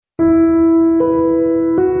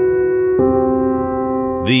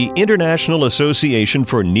The International Association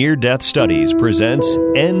for Near-Death Studies presents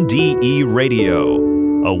NDE Radio,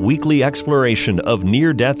 a weekly exploration of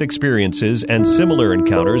near-death experiences and similar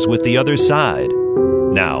encounters with the other side.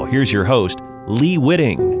 Now, here's your host, Lee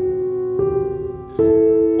Whitting.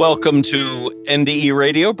 Welcome to NDE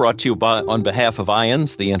Radio, brought to you on behalf of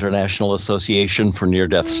IANS, the International Association for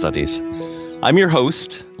Near-Death Studies. I'm your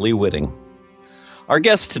host, Lee Whitting. Our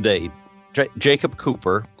guest today, Jacob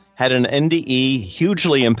Cooper, had an NDE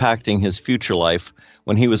hugely impacting his future life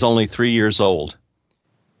when he was only 3 years old.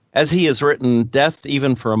 As he has written, death,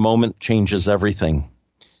 even for a moment, changes everything.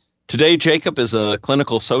 Today, Jacob is a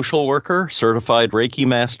clinical social worker, certified Reiki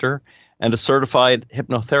master, and a certified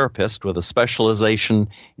hypnotherapist with a specialization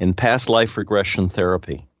in past life regression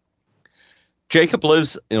therapy. Jacob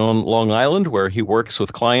lives on Long Island, where he works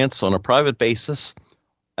with clients on a private basis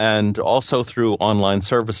and also through online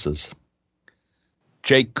services.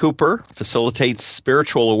 Jake Cooper facilitates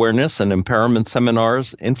spiritual awareness and empowerment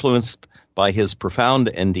seminars influenced by his profound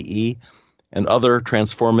NDE and other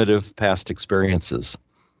transformative past experiences.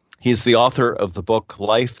 He's the author of the book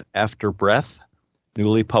Life After Breath,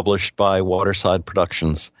 newly published by Waterside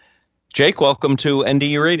Productions. Jake, welcome to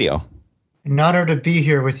NDE Radio. An honor to be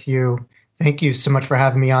here with you. Thank you so much for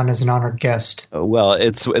having me on as an honored guest. Well,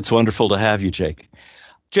 it's wonderful to have you, Jake.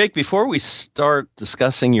 Jake, before we start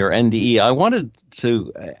discussing your NDE, I wanted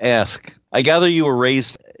to ask, I gather you were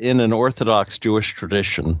raised in an Orthodox Jewish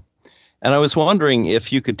tradition, and I was wondering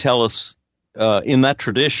if you could tell us in that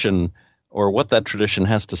tradition or what that tradition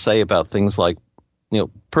has to say about things like,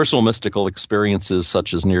 personal mystical experiences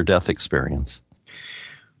such as near-death experience.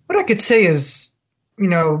 What I could say is,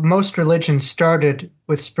 most religions started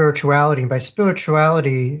with spirituality. By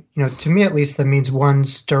spirituality, to me at least, that means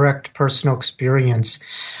one's direct personal experience.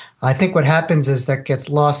 I think what happens is that gets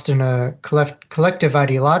lost in a collective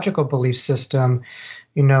ideological belief system,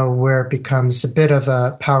 where it becomes a bit of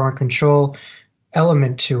a power and control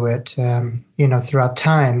element to it, throughout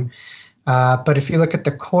time. But if you look at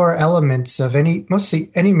the core elements of mostly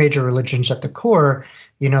any major religions at the core,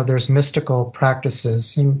 there's mystical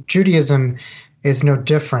practices. And Judaism is no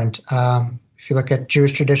different. If you look at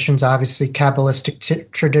Jewish traditions, obviously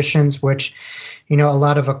Kabbalistic traditions, which, a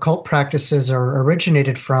lot of occult practices are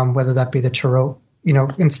originated from, whether that be the Tarot,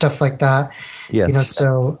 and stuff like that. Yes.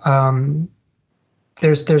 So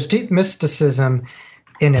there's deep mysticism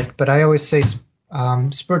in it, but I always say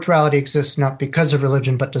spirituality exists not because of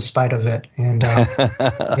religion, but despite of it. And,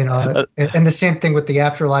 and the same thing with the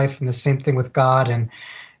afterlife and the same thing with God. And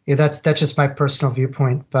that's just my personal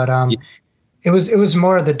viewpoint. But it was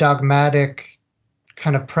more of the dogmatic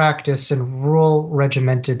kind of practice and rule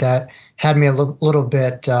regimented that had me a little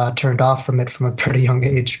bit turned off from it from a pretty young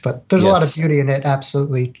age. But there's a lot of beauty in it,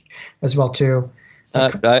 absolutely, as well, too.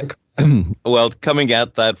 Well, coming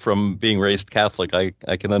at that from being raised Catholic,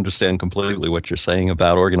 I can understand completely what you're saying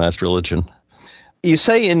about organized religion. You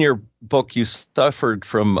say in your book you suffered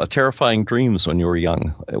from terrifying dreams when you were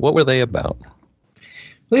young. What were they about?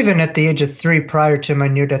 Well, even at the age of 3, prior to my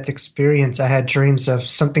near-death experience, I had dreams of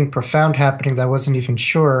something profound happening that I wasn't even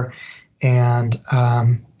sure. And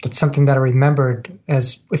that's something that I remembered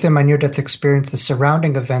as within my near-death experience, the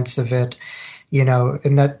surrounding events of it,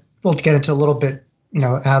 and that we'll get into a little bit,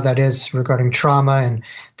 how that is regarding trauma and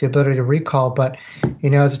the ability to recall. But,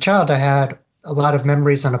 as a child, I had a lot of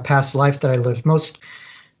memories on a past life that I lived.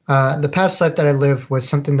 The past life that I lived was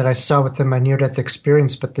something that I saw within my near-death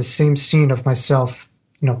experience, but the same scene of myself,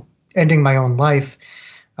 ending my own life,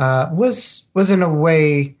 was in a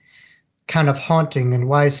way kind of haunting. And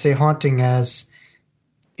why I say haunting, as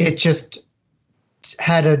it just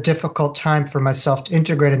had a difficult time for myself to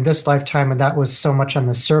integrate in this lifetime, and that was so much on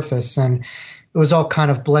the surface. And it was all kind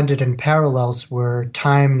of blended in parallels where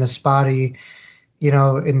time, this body,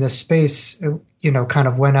 in this space, kind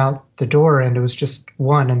of went out the door, and it was just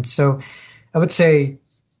one. And so I would say,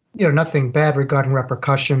 nothing bad regarding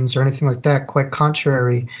repercussions or anything like that, quite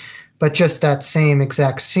contrary, but just that same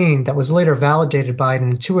exact scene that was later validated by an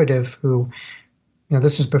intuitive who,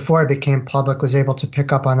 this was before I became public, was able to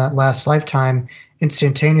pick up on that last lifetime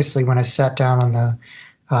instantaneously when I sat down on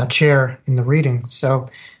the chair in the reading. So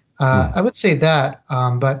I would say that,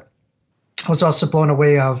 but I was also blown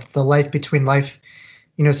away of the life between life,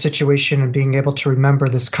 situation, and being able to remember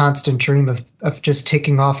this constant dream of just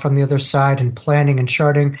taking off from the other side and planning and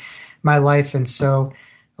charting my life. And so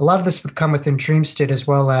a lot of this would come within dream state as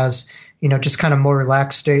well as, just kind of more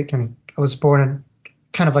relaxed state. And I was born in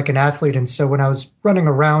kind of like an athlete. And so when I was running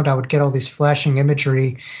around, I would get all these flashing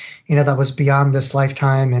imagery, that was beyond this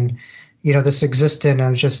lifetime. And, this existed. And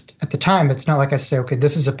I was just, at the time, it's not like I say, okay,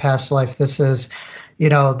 this is a past life. This is,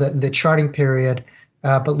 the charting period.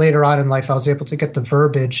 But later on in life, I was able to get the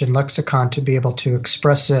verbiage and lexicon to be able to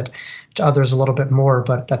express it to others a little bit more.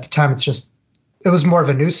 But at the time, it was more of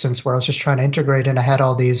a nuisance where I was just trying to integrate, and I had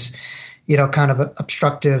all these, kind of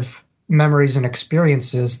obstructive memories and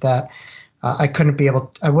experiences that I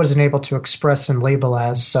wasn't able to express and label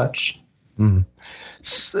as such. Mm.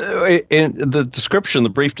 So in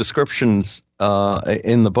the brief descriptions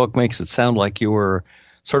in the book makes it sound like you were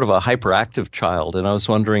sort of a hyperactive child, and I was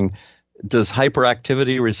wondering, does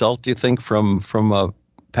hyperactivity result, do you think, from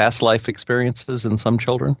past life experiences in some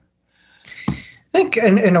children? I think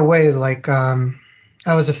in a way, like I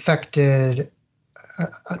was affected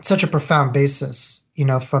on such a profound basis,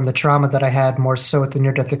 from the trauma that I had, more so with the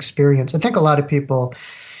near-death experience. I think a lot of people,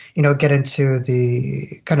 get into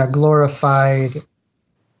the kind of glorified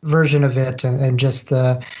version of it and just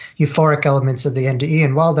the euphoric elements of the NDE.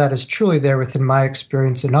 And while that is truly there within my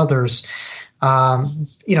experience and others,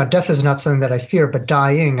 death is not something that I fear, but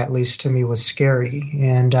dying, at least to me, was scary.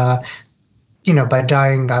 And, by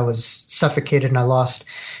dying, I was suffocated and I lost,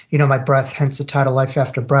 my breath, hence the title Life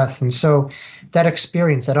After Breath. And so that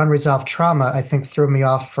experience, that unresolved trauma, I think threw me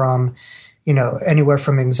off from, anywhere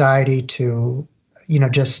from anxiety to,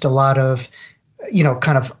 just a lot of,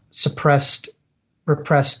 kind of repressed,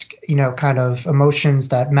 kind of emotions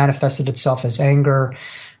that manifested itself as anger.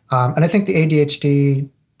 And I think the ADHD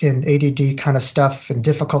and ADD kind of stuff and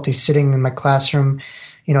difficulty sitting in my classroom,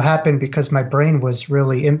 happened because my brain was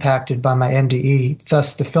really impacted by my NDE,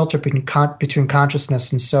 thus the filter between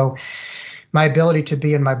consciousness. And so my ability to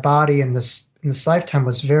be in my body in this lifetime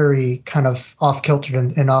was very kind of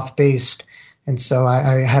off-kiltered and off-based. And so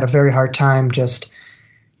I had a very hard time just,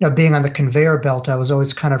 being on the conveyor belt. I was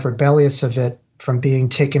always kind of rebellious of it from being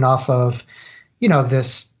taken off of,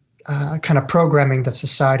 this kind of programming that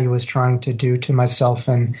society was trying to do to myself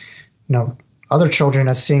and, other children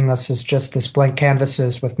as seeing us as just this blank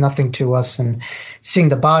canvases with nothing to us, and seeing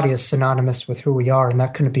the body as synonymous with who we are. And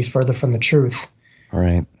that couldn't be further from the truth.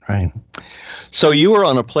 Right. So you were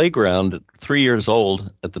on a playground at 3 years old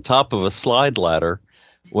at the top of a slide ladder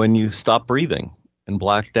when you stopped breathing and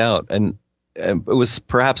blacked out. And it was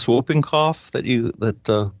perhaps whooping cough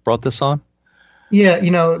that brought this on? Yeah,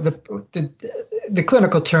 the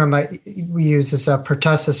clinical term we use is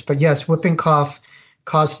pertussis, but yes, whooping cough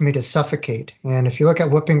caused me to suffocate. And if you look at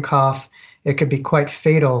whooping cough, it could be quite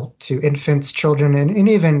fatal to infants, children, and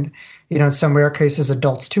even, in some rare cases,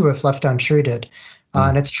 adults too, if left untreated.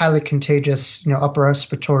 And it's highly contagious, upper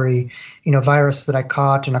respiratory, virus that I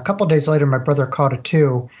caught. And a couple of days later, my brother caught it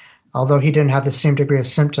too, although he didn't have the same degree of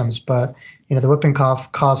symptoms. But, the whooping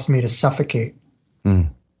cough caused me to suffocate. Mm.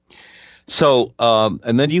 So,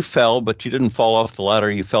 and then you fell, but you didn't fall off the ladder.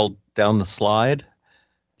 You fell down the slide.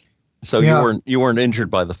 So yeah. You weren't injured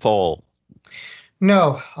by the fall.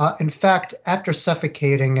 No. In fact, after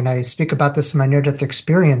suffocating, and I speak about this in my near-death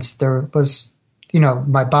experience, there was,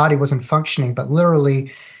 my body wasn't functioning, but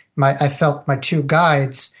literally I felt my two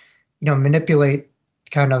guides, manipulate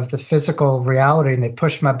kind of the physical reality, and they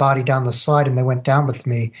pushed my body down the slide and they went down with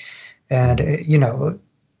me. And,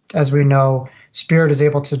 as we know, spirit is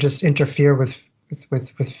able to just interfere with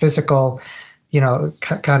physical,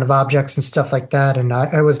 kind of objects and stuff like that. And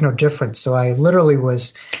I was no different. So I literally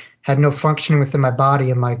had no functioning within my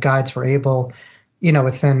body, and my guides were able,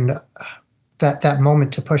 within that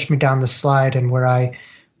moment to push me down the slide. And where I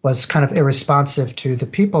was kind of irresponsive to the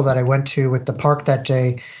people that I went to with the park that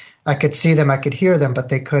day, I could see them, I could hear them, but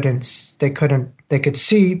they could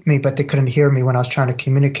see me, but they couldn't hear me when I was trying to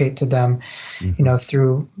communicate to them,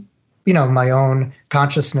 through, my own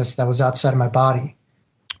consciousness that was outside of my body.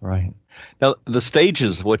 Right. Now, the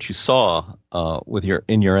stages of what you saw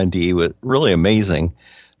in your NDE were really amazing.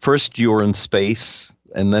 First, you were in space,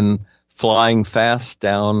 and then flying fast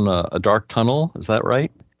down a dark tunnel. Is that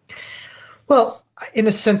right? Well, in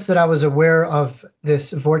a sense that I was aware of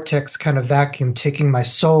this vortex kind of vacuum taking my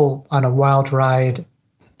soul on a wild ride,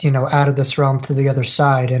 out of this realm to the other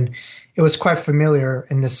side. And it was quite familiar.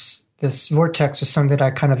 And this vortex was something that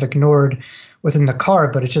I kind of ignored within the car,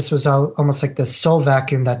 but it just was almost like this soul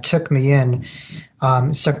vacuum that took me in,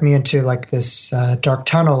 sucked me into like this dark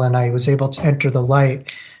tunnel. And I was able to enter the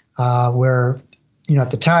light where,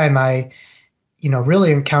 at the time I,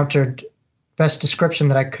 really encountered best description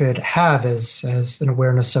that I could have as an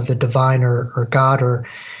awareness of the divine or God or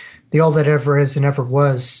the all that ever is and ever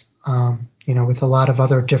was, with a lot of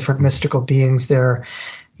other different mystical beings there,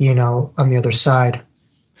 on the other side.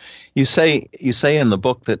 You say in the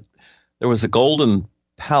book that there was a golden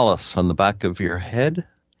palace on the back of your head.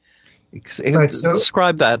 Right, so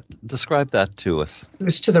describe that to us. It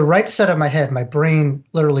was to the right side of my head. My brain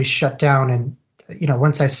literally shut down, and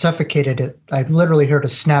once I suffocated it, I literally heard a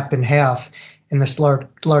snap in half in this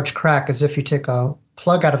large crack, as if you take a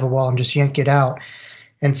plug out of a wall and just yank it out.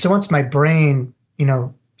 And so once my brain,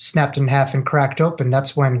 snapped in half and cracked open,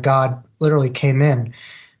 that's when God literally came in,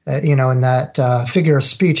 and that figure of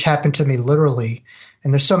speech happened to me literally.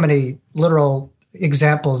 And there's so many literal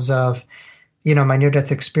examples of, my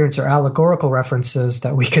near-death experience or allegorical references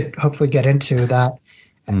that we could hopefully get into that,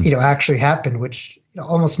 actually happened, which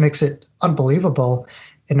almost makes it unbelievable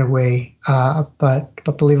in a way,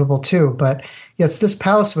 but believable too. But yes, this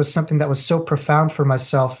palace was something that was so profound for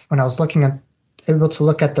myself when I was able to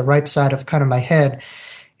look at the right side of kind of my head.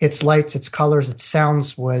 Its lights, its colors, its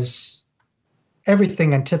sounds was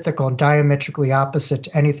everything antithetical and diametrically opposite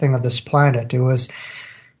to anything of this planet. It was,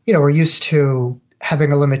 we're used to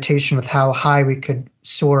having a limitation with how high we could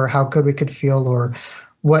soar, how good we could feel, or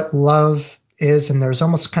what love is. And there's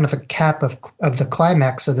almost kind of a cap of the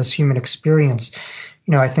climax of this human experience.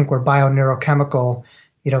 I think we're bio-neurochemical,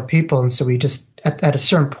 people. And so we just, at a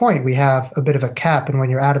certain point, we have a bit of a cap. And when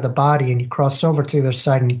you're out of the body and you cross over to the other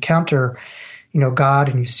side and you encounter, God,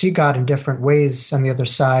 and you see God in different ways on the other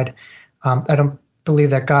side, I don't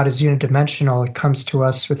believe that God is unidimensional. It comes to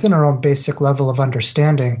us within our own basic level of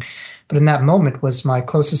understanding. But in that moment was my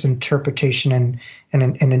closest interpretation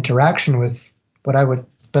and interaction with what I would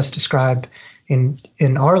best describe in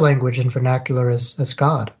our language and vernacular as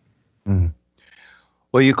God. Mm.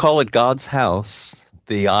 Well, you call it God's house,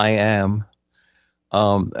 the I am.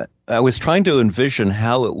 I was trying to envision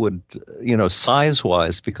how it would,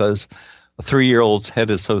 size-wise, because a 3-year-old's head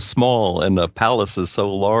is so small and a palace is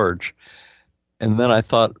so large. And then I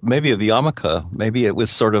thought maybe the yarmulke, maybe it was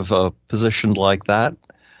sort of positioned like that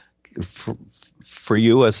for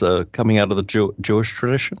you as coming out of the Jewish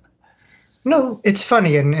tradition. No, it's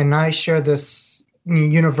funny, and I share this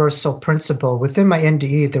universal principle. Within my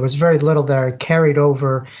NDE, there was very little that I carried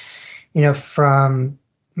over, from,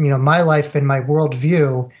 my life and my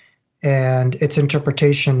worldview and its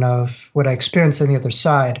interpretation of what I experienced on the other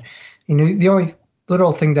side. The only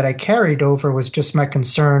little thing that I carried over was just my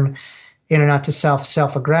concern, not to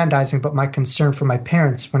self-aggrandizing, but my concern for my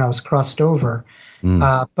parents when I was crossed over.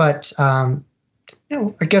 But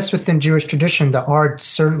I guess within Jewish tradition, there are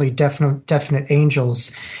certainly definite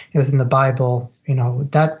angels within the Bible.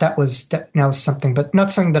 That was something, but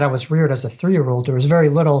not something that I was reared as a 3-year-old. There was very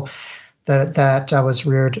little that I was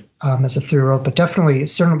reared as a 3-year-old, but definitely it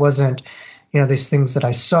certainly wasn't, these things that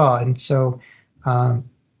I saw. And so,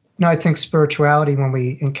 I think spirituality, when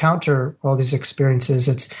we encounter all these experiences,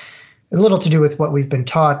 it's a little to do with what we've been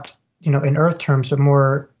taught, in earth terms, but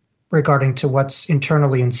more regarding to what's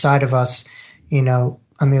internally inside of us,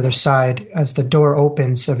 on the other side as the door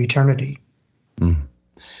opens of eternity. Mm.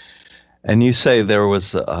 And you say there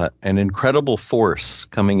was an incredible force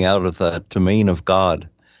coming out of the domain of God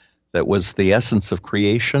that was the essence of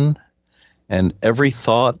creation, and every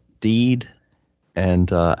thought, deed,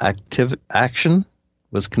 and action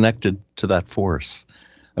was connected to that force.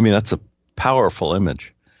 I mean, that's a powerful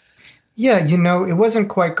image. Yeah, it wasn't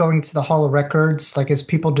quite going to the Hall of Records, like as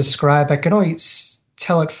people describe. I could only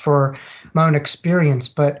tell it for my own experience,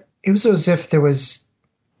 but it was as if there was,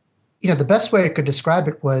 the best way I could describe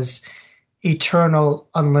it was eternal,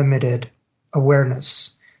 unlimited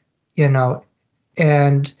awareness,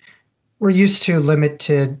 and we're used to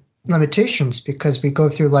limitations because we go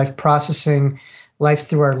through life processing life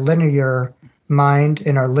through our linear mind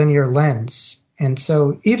and our linear lens. And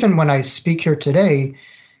so even when I speak here today,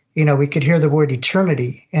 we could hear the word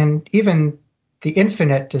eternity, and even the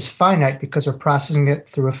infinite is finite because we're processing it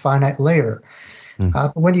through a finite layer.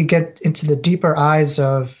 But when you get into the deeper eyes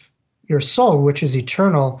of your soul, which is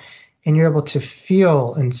eternal, and you're able to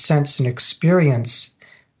feel and sense and experience,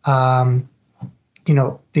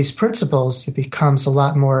 these principles, it becomes a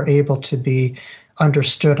lot more able to be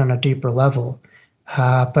understood on a deeper level.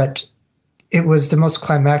 But it was the most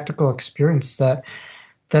climactical experience that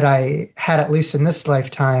I had, at least in this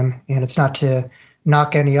lifetime. And it's not to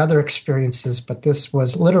knock any other experiences, but this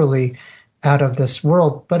was literally out of this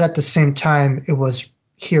world. But at the same time, it was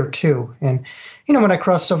here too. And, when I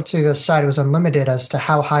crossed over to the other side, it was unlimited as to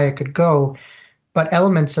how high I could go. But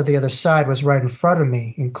elements of the other side was right in front of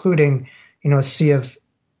me, including, a sea of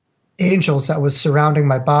angels that was surrounding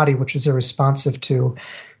my body, which was irresponsive to,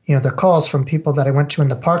 the calls from people that I went to in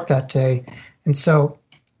the park that day. And so,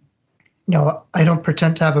 I don't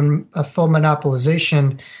pretend to have a full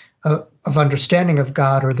monopolization of understanding of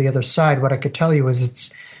God or the other side. What I could tell you is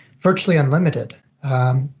it's virtually unlimited.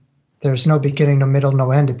 There's no beginning, no middle,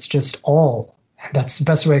 no end. It's just all. That's the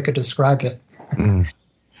best way I could describe it. And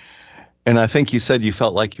I think you said you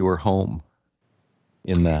felt like you were home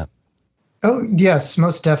in that. Oh, yes,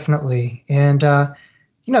 most definitely. And,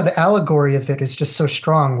 the allegory of it is just so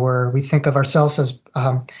strong where we think of ourselves as,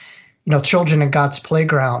 children in God's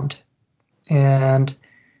playground. And,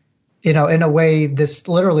 in a way, this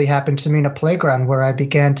literally happened to me in a playground where I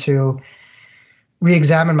began to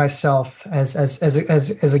re-examine myself as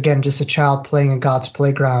again, just a child playing in God's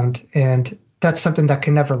playground. And that's something that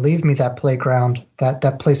can never leave me, that playground,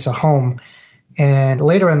 that place of home. And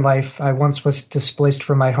later in life, I once was displaced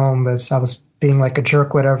from my home as I was being like a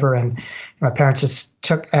jerk, whatever. And my parents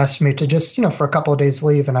just asked me to just, for a couple of days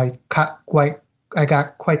leave. And I got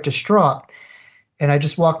quite distraught. And I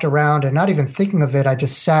just walked around and not even thinking of it. I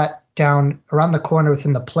just sat down around the corner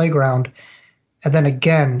within the playground. And then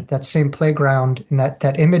again, that same playground and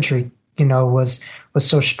that imagery, was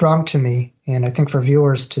so strong to me. And I think for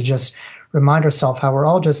viewers to just remind ourselves how we're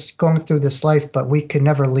all just going through this life, but we can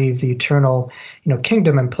never leave the eternal,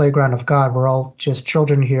 kingdom and playground of God. We're all just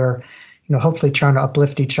children here, hopefully trying to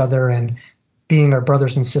uplift each other and being our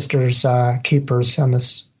brothers and sisters, keepers on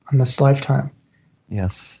this lifetime.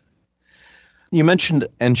 Yes. You mentioned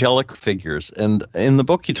angelic figures, and in the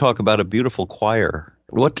book you talk about a beautiful choir.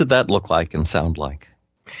 What did that look like and sound like?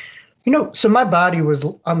 So my body was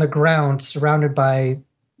on the ground surrounded by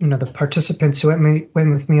the participants who went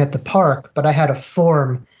with me at the park, but I had a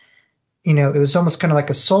form, it was almost kind of like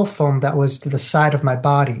a soul foam that was to the side of my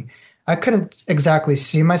body. I couldn't exactly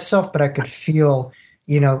see myself, but I could feel,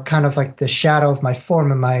 kind of like the shadow of my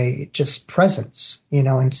form and my just presence,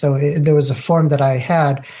 and so there was a form that I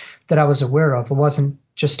had that I was aware of. It wasn't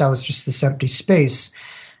just, I was just this empty space.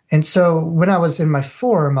 And so when I was in my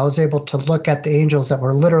form, I was able to look at the angels that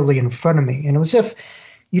were literally in front of me. And it was as if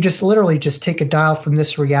you just literally just take a dial from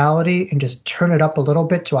this reality and just turn it up a little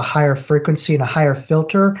bit to a higher frequency and a higher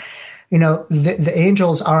filter. The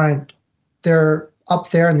angels they're up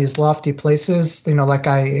there in these lofty places, like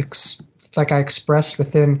I expressed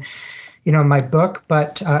within, my book,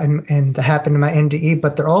 but, and that happened in my NDE,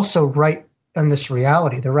 but they're also right in this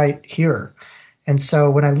reality. They're right here. And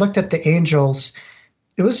so when I looked at the angels,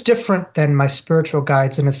 it was different than my spiritual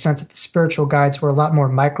guides in a sense that the spiritual guides were a lot more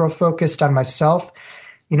micro-focused on myself.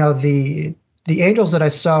 The angels that I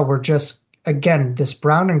saw were just, again, this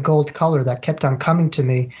brown and gold color that kept on coming to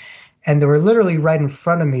me. And they were literally right in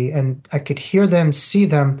front of me. And I could hear them, see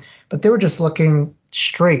them, but they were just looking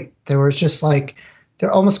straight. They were just like,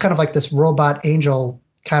 they're almost kind of like this robot angel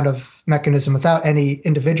kind of mechanism without any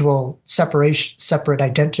individual separate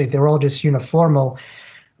identity. They were all just uniformal.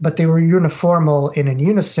 But they were uniformal and in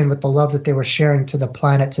unison with the love that they were sharing to the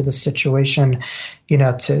planet, to the situation,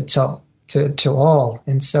 to all.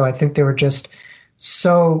 And so I think they were just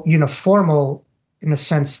so uniformal in a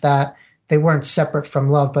sense that they weren't separate from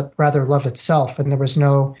love, but rather love itself. And there was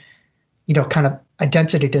no, kind of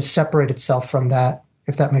identity to separate itself from that,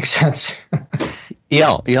 if that makes sense.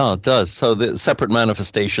 Yeah, it does. So the separate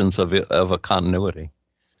manifestations of a continuity.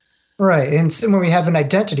 Right. And so when we have an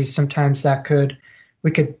identity, sometimes we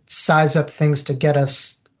could size up things to get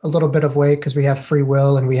us a little bit of weight because we have free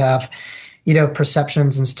will and we have,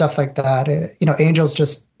 perceptions and stuff like that. Angels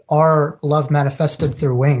just are love manifested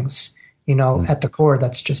through wings, at the core.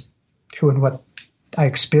 That's just who and what I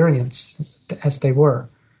experience as they were.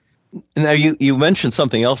 Now, you mentioned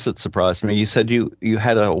something else that surprised me. You said you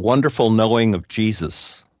had a wonderful knowing of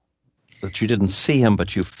Jesus, that you didn't see him,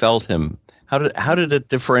 but you felt him. How did it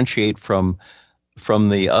differentiate from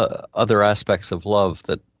the other aspects of love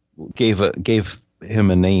that gave him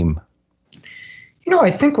a name? I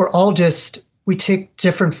think we're all we take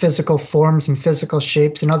different physical forms and physical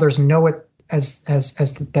shapes, and others know it as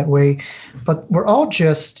that way. But we're all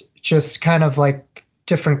just kind of like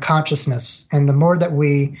different consciousness. And the more that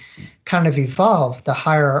we kind of evolve, the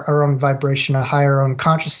higher our own vibration, the higher our own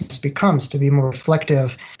consciousness becomes to be more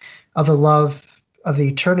reflective of the love of the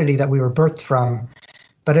eternity that we were birthed from.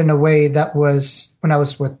 But in a way that was, when I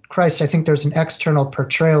was with Christ, I think there's an external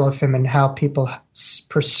portrayal of him and how people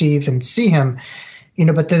perceive and see him,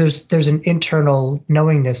 but there's an internal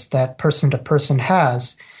knowingness that person to person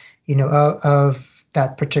has, of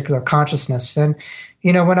that particular consciousness. And,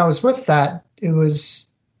 when I was with that, it was,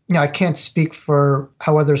 I can't speak for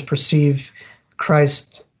how others perceive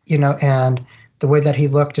Christ, and the way that he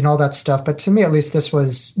looked and all that stuff. But to me, at least, this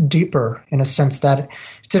was deeper in a sense that it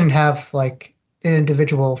didn't have like an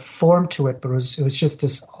individual form to it, but it was just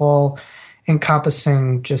this all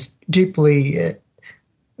encompassing, just deeply,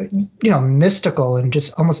 mystical and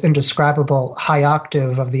just almost indescribable high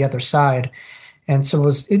octave of the other side. And so it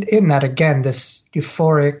was in that, again, this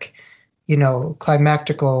euphoric,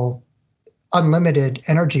 climactical, unlimited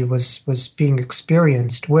energy was being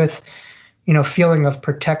experienced with, feeling of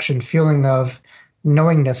protection, feeling of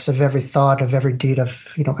knowingness of every thought, of every deed,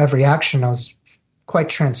 of every action. I was quite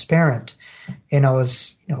transparent, and I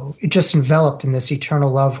was just enveloped in this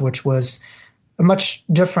eternal love, which was much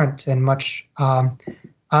different and much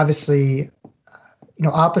obviously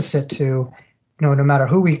opposite to no matter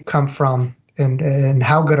who we come from and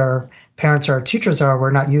how good our parents or our teachers are.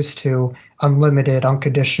 We're not used to unlimited,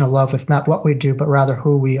 unconditional love with not what we do, but rather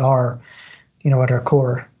who we are, at our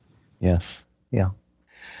core. Yes. Yeah.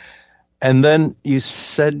 And then you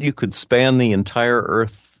said you could span the entire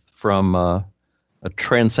Earth from a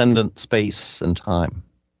transcendent space and time.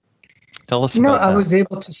 Tell us about that. I was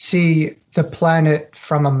able to see the planet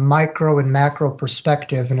from a micro and macro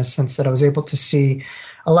perspective, in a sense that I was able to see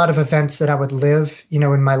a lot of events that I would live,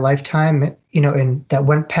 in my lifetime, and that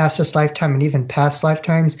went past this lifetime and even past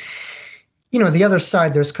lifetimes. The other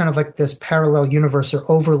side, there's kind of like this parallel universe or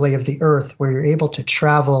overlay of the Earth where you're able to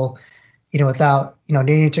travel, without,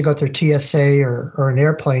 needing to go through TSA or an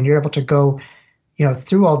airplane. You're able to go,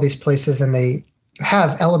 through all these places, and they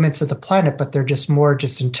have elements of the planet, but they're just more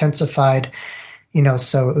intensified,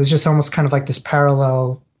 so it was just almost kind of like this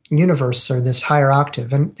parallel universe or this higher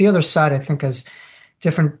octave. And the other side, I think, has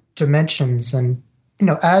different dimensions. And,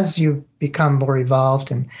 as you become more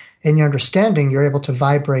evolved and in your understanding, you're able to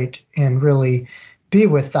vibrate and really be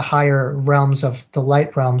with the higher realms of the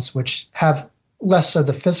light realms, which have less of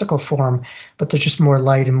the physical form, but they're just more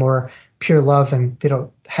light and more pure love, and they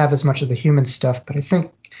don't have as much of the human stuff. But I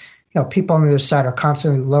think, people on the other side are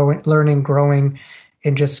constantly learning, growing,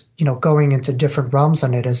 and just, going into different realms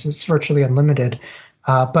on it, as it's virtually unlimited.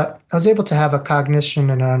 But I was able to have a cognition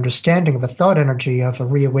and an understanding of a thought energy of a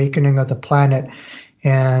reawakening of the planet,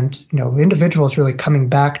 and, individuals really coming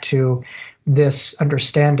back to this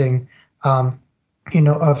understanding,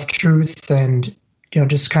 of truth, and,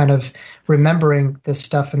 just kind of remembering this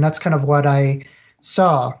stuff. And that's kind of what I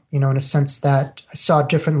saw, in a sense that I saw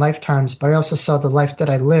different lifetimes, but I also saw the life that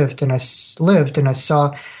I lived, and I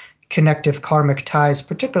saw connective karmic ties,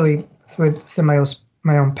 particularly within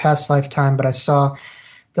my own past lifetime. But I saw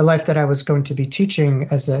the life that I was going to be teaching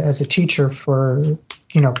as a teacher for,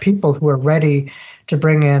 people who are ready to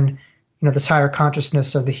bring in, this higher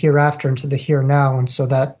consciousness of the hereafter into the here now. And so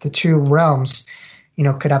that the two realms,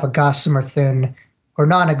 could have a gossamer thin or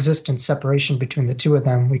non-existent separation between the two of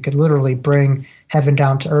them. We could literally bring heaven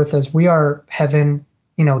down to earth, as we are heaven,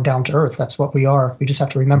 down to earth. That's what we are. We just have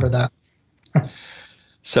to remember that.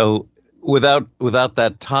 So without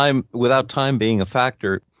time being a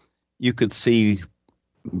factor, you could see,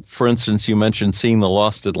 for instance, you mentioned seeing the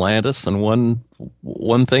lost Atlantis, and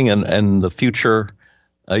one thing, and the future,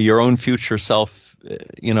 your own future self,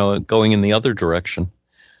 going in the other direction.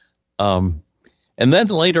 And then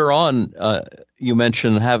later on, you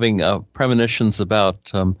mentioned having premonitions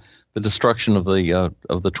about the destruction of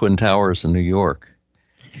the Twin Towers in New York.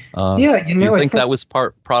 Do you think that was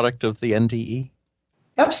product of the NDE?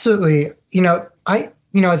 Absolutely.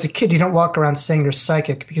 As a kid, you don't walk around saying you're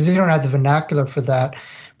psychic because you don't have the vernacular for that.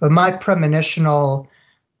 But my premonitional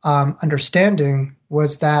understanding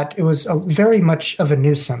was that it was very much of a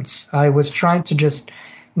nuisance. I was trying to just,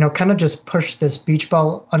 kind of just push this beach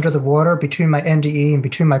ball under the water between my NDE and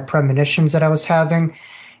between my premonitions that I was having.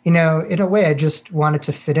 In a way, I just wanted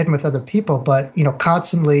to fit in with other people. But,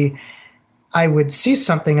 constantly I would see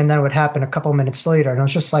something and then it would happen a couple minutes later. And I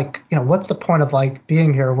was just like, what's the point of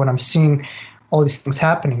being here when I'm seeing all these things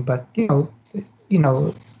happening? But, a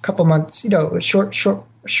couple months, a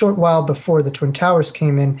short while before the Twin Towers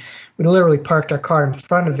came in, we literally parked our car in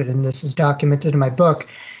front of it. And this is documented in my book.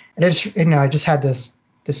 And I just had this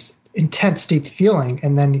intense, deep feeling.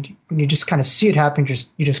 And then when you just kind of see it happen,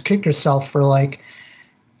 you just kick yourself for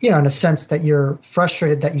in a sense that you're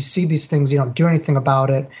frustrated that you see these things, you don't do anything about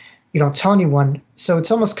it. You don't tell anyone. So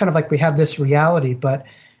it's almost kind of like we have this reality, but,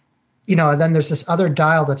 and then there's this other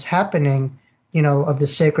dial that's happening, of the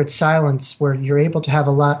sacred silence where you're able to have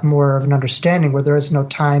a lot more of an understanding where there is no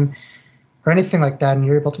time or anything like that. And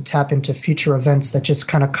you're able to tap into future events that just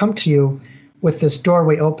kind of come to you with this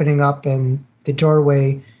doorway opening up and the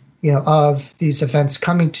doorway, of these events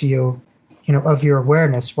coming to you, of your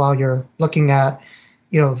awareness while you're looking at,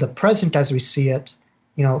 the present as we see it.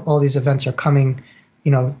 All these events are coming,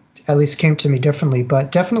 at least came to me differently,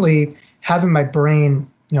 but definitely having my brain,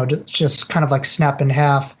 just kind of snap in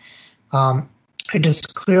half. I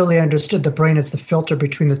just clearly understood the brain is the filter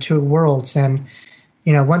between the two worlds. And,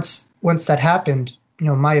 once that happened,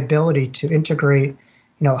 my ability to integrate,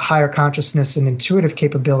 higher consciousness and intuitive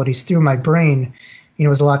capabilities through my brain,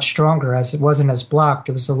 was a lot stronger, as it wasn't as blocked.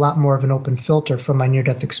 It was a lot more of an open filter from my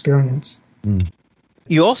near-death experience. Mm.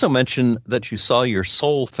 You also mentioned that you saw your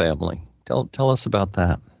soul family. Tell us about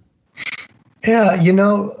that. Yeah,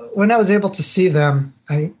 when I was able to see them,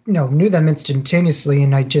 I knew them instantaneously,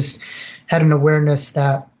 and I just had an awareness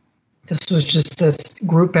that this was just this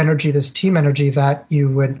group energy, this team energy that you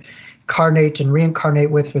would incarnate and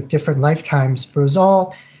reincarnate with different lifetimes. But it was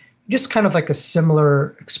all just kind of like a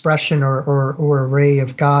similar expression or array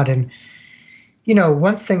of God. And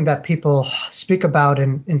one thing that people speak about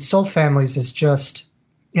in soul families is just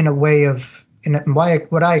in a way of,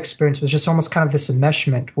 what I experienced was just almost kind of this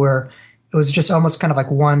enmeshment where it was just almost kind of like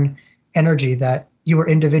one energy that you were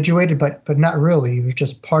individuated, but not really. You were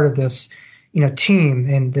just part of this, team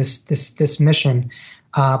and this mission.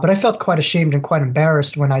 But I felt quite ashamed and quite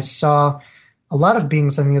embarrassed when I saw a lot of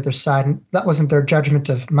beings on the other side. And that wasn't their judgment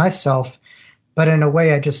of myself, but in a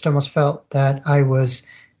way, I just almost felt that I was,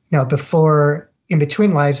 before, in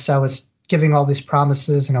between lives, I was giving all these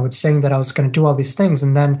promises and I was saying that I was going to do all these things.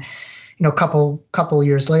 And then, a couple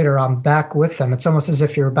years later, I'm back with them. It's almost as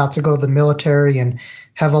if you're about to go to the military and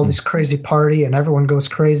have all this crazy party and everyone goes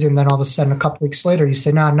crazy. And then all of a sudden, a couple weeks later, you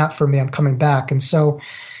say, no, not for me. I'm coming back. And so,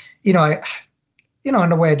 in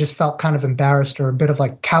a way, I just felt kind of embarrassed or a bit of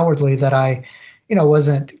like cowardly that I,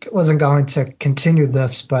 wasn't going to continue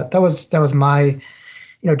this. But that was my,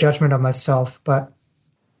 judgment of myself. But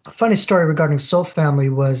a funny story regarding Soul Family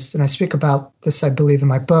was, and I speak about this, I believe, in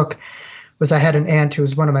my book, was I had an aunt who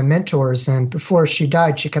was one of my mentors, and before she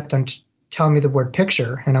died, she kept on telling me the word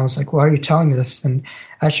picture. And I was like, why are you telling me this? And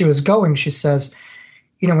as she was going, she says,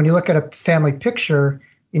 when you look at a family picture,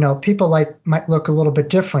 people might look a little bit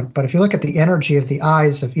different. But if you look at the energy of the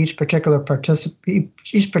eyes of each particular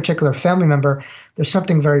each particular family member, there's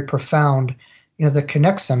something very profound, that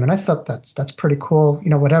connects them. And I thought that's pretty cool,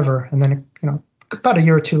 whatever. And then, about a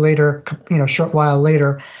year or two later, a short while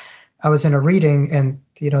later, I was in a reading and,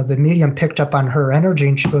 the medium picked up on her energy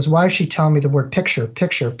and she goes, why is she telling me the word picture,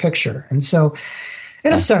 picture, picture? And so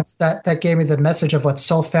in a sense that gave me the message of what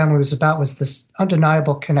Soul Family was about, was this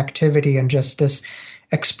undeniable connectivity and just this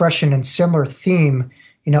expression and similar theme,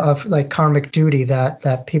 of like karmic duty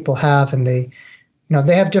that people have. And they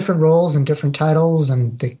have different roles and different titles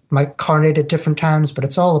and they might incarnate at different times, but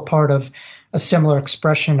it's all a part of a similar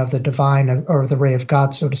expression of the divine or the ray of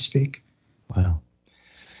God, so to speak. Wow.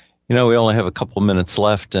 We only have a couple minutes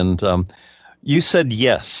left, and you said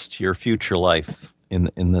yes to your future life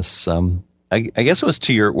in this. I guess was it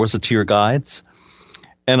to your guides?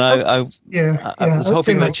 And I was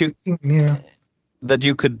hoping that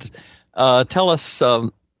you could tell us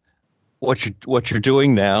what you're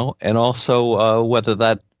doing now, and also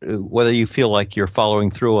whether you feel like you're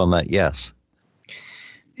following through on that. Yes.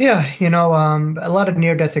 Yeah, a lot of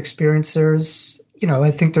near-death experiencers.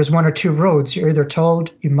 I think there's one or two roads. You're either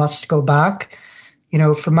told you must go back.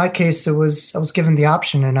 For my case, I was given the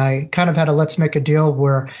option, and I kind of had a let's make a deal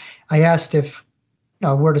where I asked if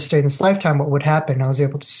I were to stay in this lifetime, what would happen. I was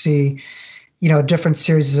able to see, a different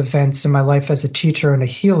series of events in my life as a teacher and a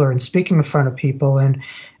healer and speaking in front of people. And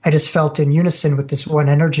I just felt in unison with this one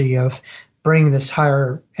energy of bringing this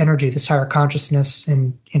higher energy, this higher consciousness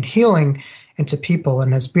and healing into people.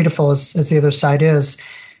 And as beautiful as the other side is,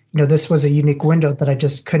 this was a unique window that I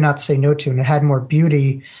just could not say no to. And it had more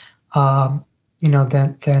beauty, than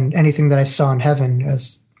anything that I saw in heaven.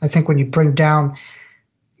 As I think when you bring down,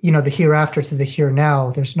 the hereafter to the here now,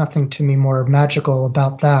 there's nothing to me more magical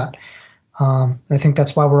about that. I think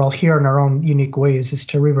that's why we're all here in our own unique ways, is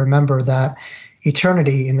to remember that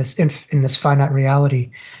eternity in this finite reality.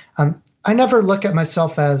 I never look at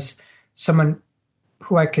myself as someone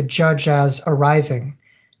who I could judge as arriving.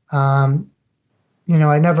 I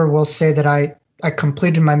never will say that I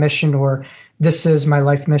completed my mission or this is my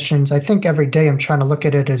life missions. I think every day I'm trying to look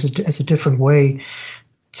at it as a different way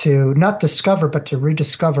to not discover, but to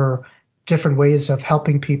rediscover different ways of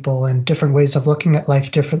helping people and different ways of looking at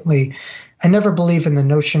life differently. I never believe in the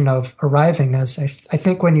notion of arriving, as I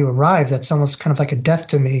think when you arrive, that's almost kind of like a death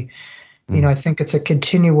to me. I think it's a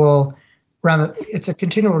continual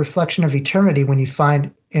reflection of eternity when you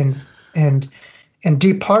find and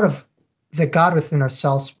deep part of the God within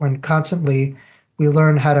ourselves, when constantly we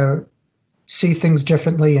learn how to see things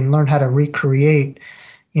differently and learn how to recreate,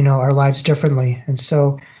 our lives differently. And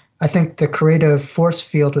so I think the creative force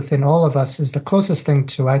field within all of us is the closest thing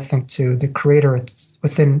to the creator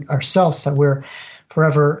within ourselves that we're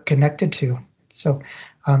forever connected to. So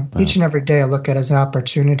each and every day I look at it as an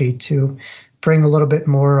opportunity to bring a little bit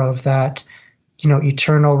more of that,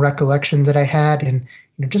 eternal recollection that I had, and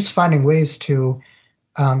just finding ways to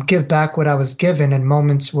give back what I was given in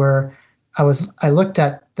moments where I looked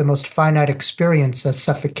at the most finite experience as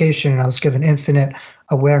suffocation, and I was given infinite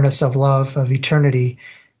awareness of love, of eternity.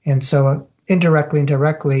 And so indirectly and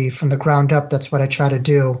directly from the ground up, that's what I try to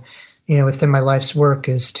do, within my life's work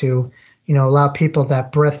is to, allow people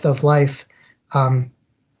that breath of life, from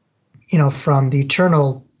the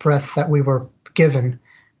eternal breath that we were given,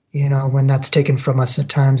 when that's taken from us at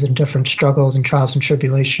times in different struggles and trials and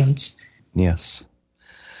tribulations. Yes.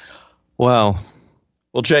 Wow.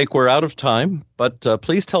 Well, Jake, we're out of time, but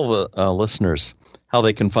please tell the listeners how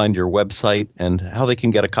they can find your website and how they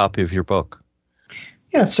can get a copy of your book.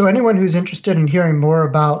 Yeah, so anyone who's interested in hearing more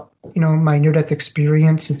about, my near-death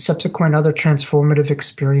experience and subsequent other transformative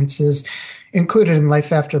experiences included in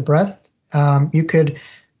Life After Breath, you could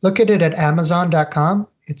look at it at Amazon.com.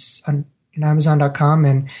 It's on Amazon.com,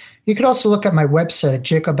 and you could also look at my website at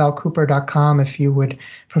JacobLCooper.com if you would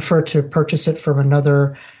prefer to purchase it from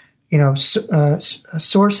another,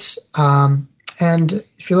 source. And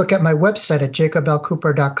if you look at my website at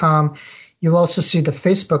JacobLCooper.com, you'll also see the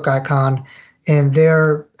Facebook icon. And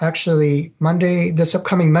there, actually, this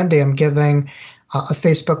upcoming Monday, I'm giving a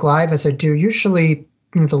Facebook Live, as I do usually.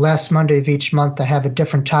 The last Monday of each month, I have a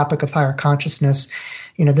different topic of higher consciousness.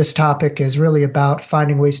 This topic is really about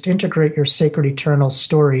finding ways to integrate your sacred eternal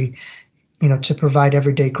story, to provide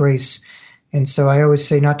everyday grace. And so I always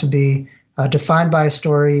say not to be defined by a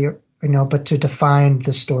story, but to define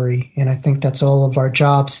the story. And I think that's all of our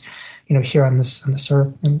jobs, here on this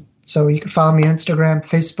earth. And so you can follow me on Instagram,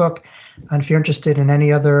 Facebook, and if you're interested in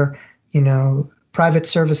any other, private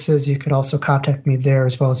services, you could also contact me there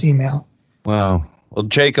as well as email. Wow. Well,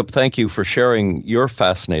 Jacob, thank you for sharing your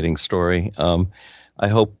fascinating story. I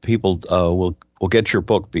hope people will get your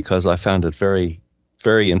book because I found it very,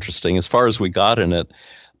 very interesting. As far as we got in it,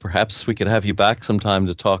 perhaps we could have you back sometime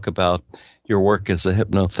to talk about your work as a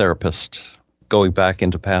hypnotherapist, going back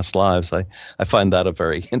into past lives. I find that a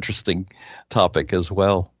very interesting topic as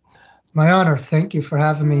well. My honor. Thank you for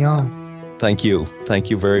having me on. Thank you. Thank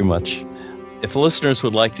you very much. If listeners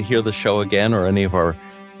would like to hear the show again or any of our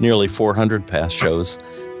nearly 400 past shows,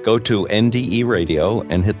 go to NDE Radio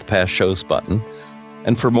and hit the past shows button.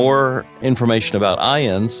 And for more information about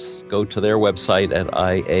IANDS, go to their website at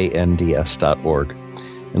iands.org.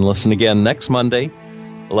 And listen again next Monday,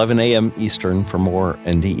 11 a.m. Eastern, for more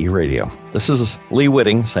NDE Radio. This is Lee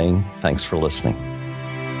Witting saying thanks for listening.